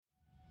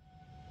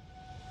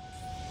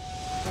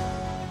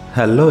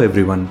Hello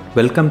everyone,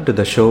 welcome to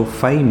the show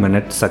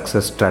 5-Minute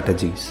Success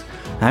Strategies.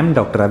 I'm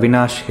Dr.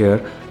 Avinash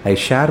here. I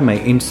share my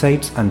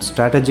insights and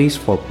strategies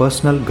for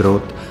personal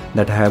growth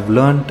that I have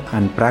learned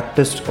and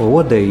practiced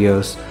over the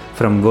years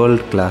from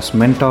world-class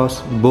mentors,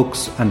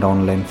 books and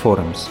online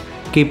forums.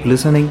 Keep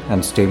listening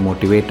and stay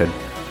motivated.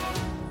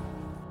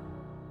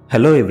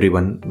 Hello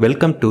everyone,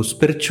 welcome to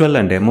Spiritual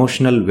and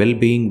Emotional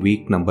Wellbeing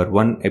Week number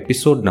 1,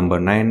 episode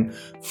number 9,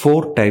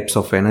 4 types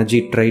of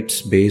energy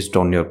traits based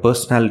on your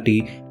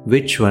personality.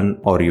 Which one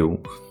are you?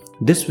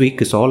 This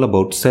week is all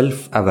about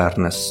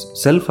self-awareness.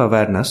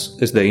 Self-awareness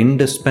is the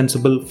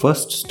indispensable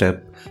first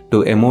step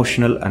to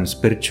emotional and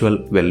spiritual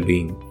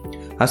well-being.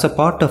 As a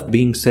part of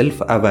being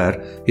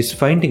self-aware is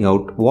finding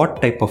out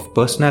what type of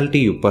personality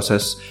you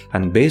possess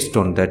and based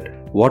on that,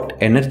 what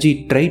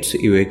energy traits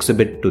you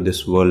exhibit to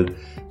this world.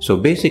 So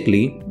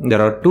basically,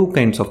 there are 2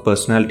 kinds of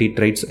personality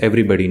traits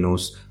everybody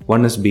knows.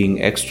 One is being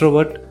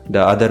extrovert, the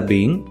other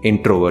being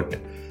introvert.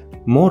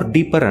 More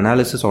deeper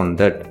analysis on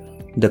that,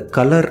 the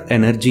color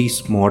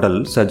energies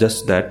model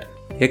suggests that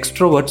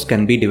extroverts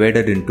can be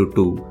divided into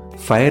 2,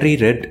 fiery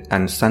red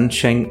and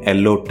sunshine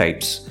yellow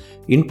types.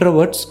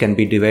 Introverts can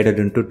be divided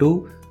into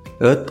 2,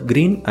 earth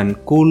green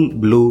and cool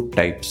blue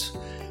types.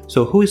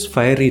 So who is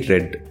fiery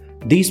red?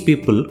 These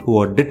people who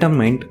are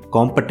determined,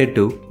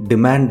 competitive,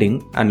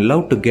 demanding and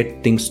love to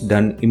get things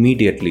done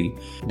immediately.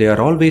 They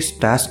are always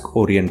task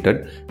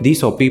oriented.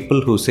 These are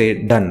people who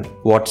say, done,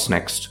 what's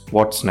next,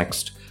 what's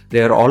next.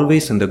 They are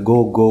always in the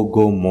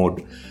go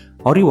mode.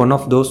 Are you one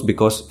of those?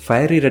 Because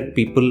fiery red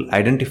people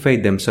identify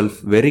themselves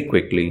very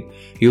quickly.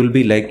 You will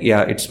be like,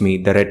 yeah, it's me,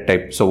 the red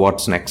type, so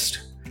what's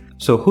next?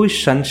 So who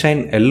is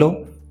sunshine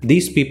yellow?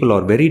 These people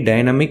are very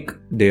dynamic,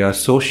 they are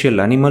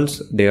social animals,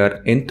 they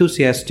are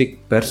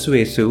enthusiastic,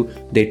 persuasive,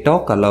 they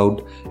talk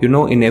aloud,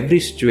 in every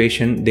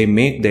situation they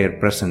make their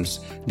presence.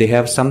 They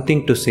have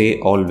something to say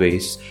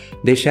always.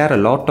 They share a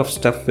lot of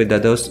stuff with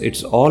others.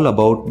 It's all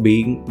about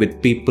being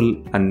with people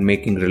and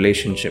making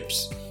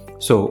relationships.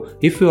 So,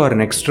 if you are an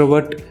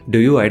extrovert, do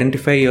you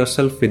identify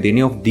yourself with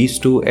any of these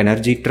 2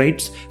 energy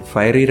traits,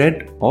 fiery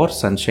red or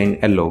sunshine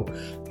yellow?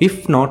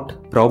 If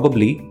not,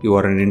 probably you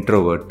are an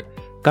introvert.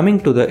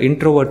 Coming to the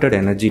introverted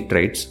energy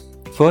traits,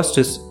 first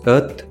is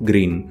earth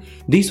green.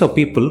 These are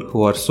people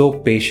who are so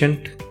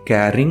patient,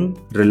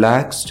 caring,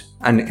 relaxed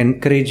and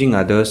encouraging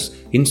others,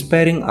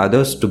 inspiring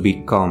others to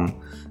be calm.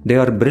 They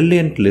are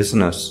brilliant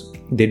listeners.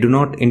 They do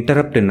not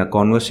interrupt in a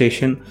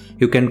conversation.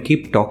 You can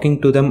keep talking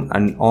to them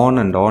and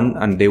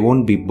on they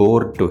won't be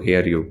bored to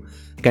hear you.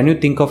 Can you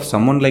think of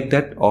someone like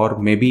that, or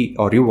maybe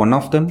are you one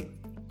of them?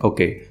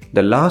 Okay,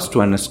 the last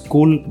one is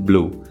cool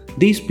blue.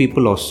 These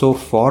people are so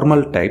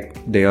formal type.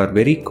 They are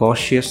very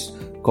cautious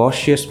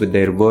with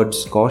their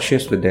words,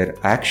 cautious with their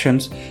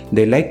actions.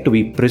 They like to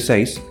be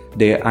precise.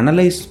 They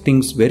analyze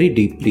things very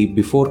deeply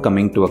before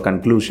coming to a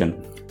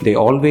conclusion. They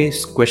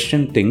always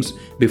question things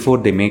before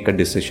they make a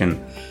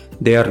decision.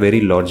 They are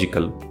very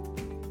logical.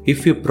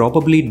 If you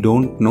probably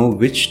don't know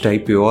which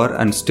type you are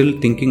and still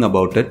thinking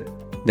about it,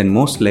 then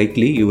most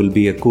likely you will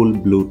be a cool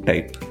blue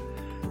type.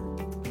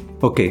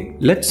 Okay,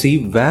 let's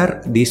see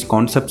where these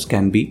concepts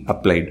can be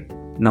applied.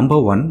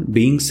 Number 1,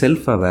 being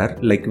self-aware,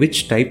 like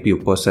which type you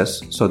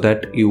possess so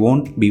that you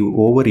won't be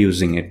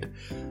overusing it.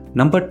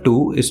 Number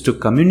 2 is to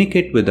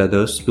communicate with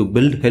others to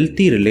build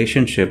healthy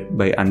relationship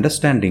by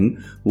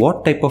understanding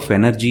what type of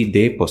energy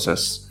they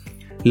possess.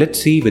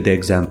 Let's see with the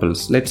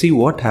examples. Let's see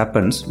what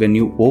happens when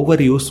you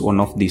overuse one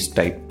of these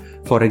type.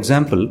 For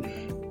example,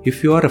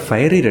 if you are a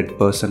fiery red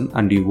person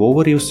and you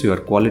overuse your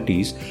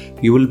qualities,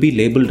 you will be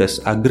labeled as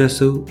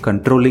aggressive,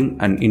 controlling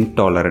and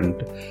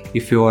intolerant.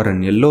 If you are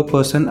an yellow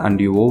person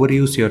and you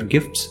overuse your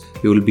gifts,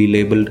 you will be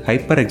labeled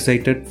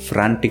hyper-excited,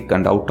 frantic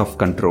and out of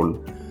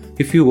control.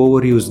 If you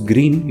overuse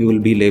green, you will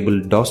be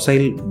labeled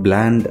docile,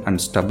 bland and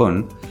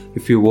stubborn.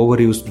 If you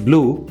overuse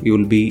blue, you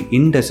will be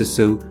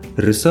indecisive,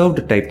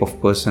 reserved type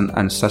of person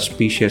and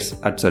suspicious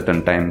at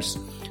certain times.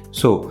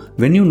 So,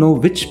 when you know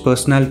which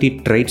personality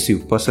traits you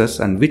possess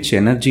and which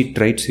energy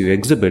traits you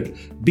exhibit,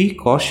 be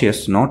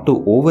cautious not to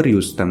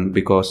overuse them,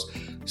 because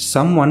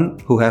someone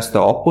who has the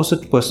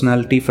opposite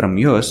personality from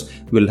yours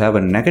will have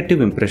a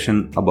negative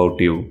impression about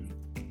you.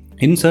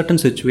 In certain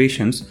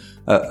situations,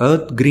 a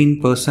earth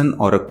green person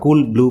or a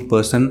cool blue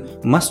person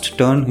must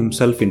turn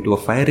himself into a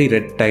fiery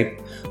red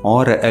type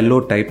or a yellow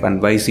type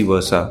and vice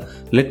versa.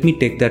 Let me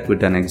take that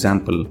with an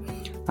example.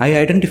 I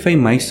identify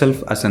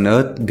myself as an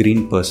earth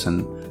green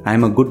person. I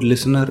am a good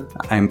listener,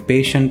 I am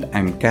patient, I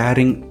am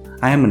caring,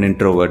 I am an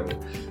introvert.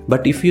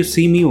 But if you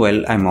see me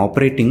while I am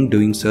operating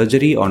doing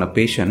surgery on a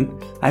patient,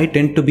 I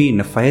tend to be in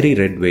a fiery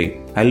red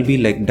way. I'll be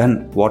like,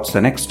 done, what's the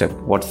next step?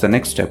 What's the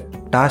next step?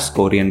 Task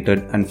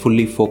oriented and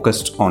fully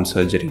focused on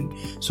surgery.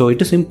 So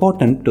it is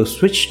important to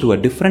switch to a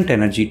different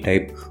energy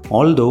type,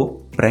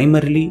 although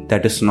primarily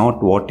that is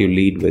not what you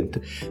lead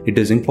with. It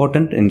is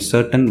important in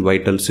certain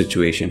vital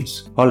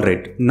situations.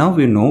 Alright, now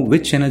you know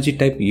which energy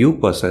type you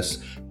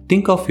possess.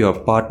 Think of your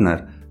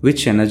partner.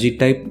 Which energy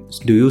type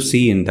do you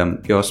see in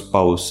them? Your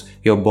spouse,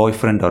 your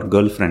boyfriend or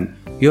girlfriend,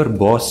 your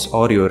boss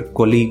or your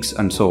colleagues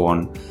and so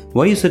on.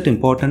 Why is it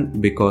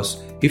important?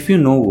 Because if you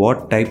know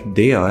what type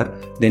they are,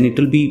 then it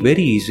will be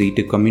very easy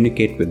to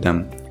communicate with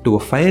them. To a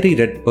fiery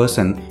red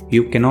person,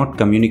 you cannot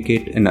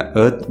communicate in an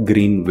earth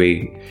green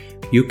way.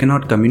 You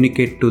cannot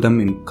communicate to them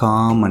in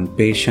calm and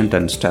patient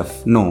and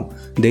stuff. No,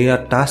 they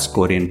are task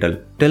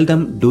oriented. Tell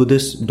them do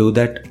this, do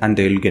that, and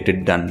they will get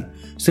it done.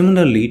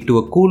 Similarly, to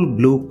a cool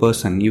blue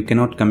person, you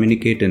cannot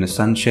communicate in a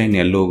sunshine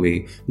yellow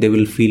way. They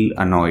will feel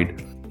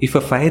annoyed. If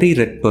a fiery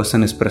red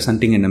person is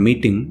presenting in a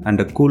meeting and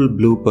a cool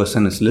blue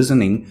person is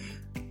listening,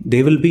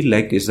 they will be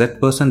like, is that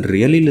person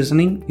really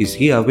listening? Is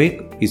he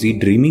awake? Is he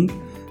dreaming?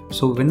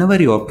 So whenever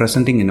you are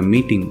presenting in a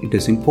meeting, it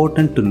is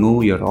important to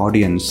know your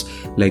audience,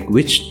 like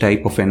which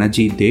type of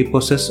energy they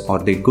possess. Are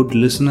they good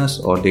listeners,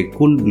 or they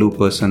cool blue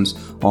persons,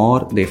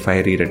 or they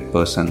fiery red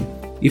person?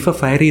 If a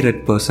fiery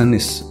red person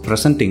is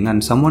presenting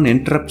and someone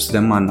interrupts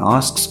them and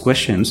asks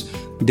questions,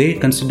 they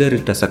consider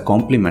it as a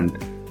compliment.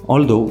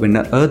 Although when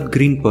an earth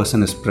green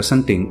person is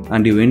presenting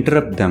and you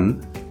interrupt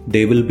them,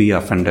 they will be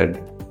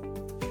offended.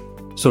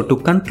 So to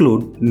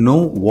conclude,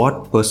 know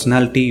what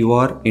personality you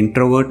are,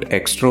 introvert,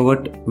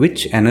 extrovert,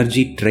 which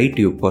energy trait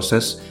you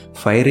possess,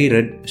 fiery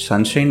red,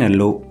 sunshine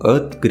yellow,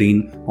 earth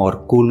green,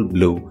 or cool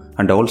blue,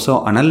 and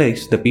also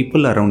analyze the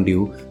people around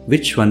you,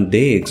 which one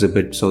they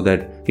exhibit, so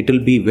that it will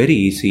be very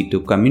easy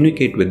to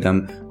communicate with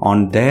them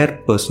on their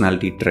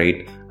personality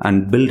trait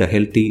and build a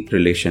healthy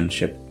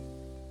relationship.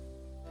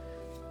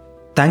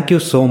 Thank you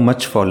so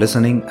much for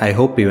listening. I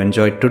hope you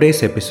enjoyed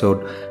today's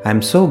episode. I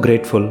am so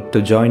grateful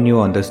to join you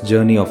on this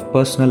journey of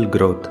personal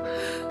growth.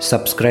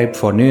 Subscribe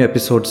for new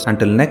episodes.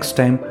 Until next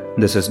time,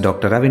 this is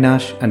Dr.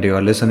 Avinash and you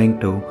are listening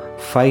to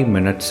 5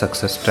 Minute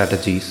Success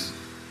Strategies.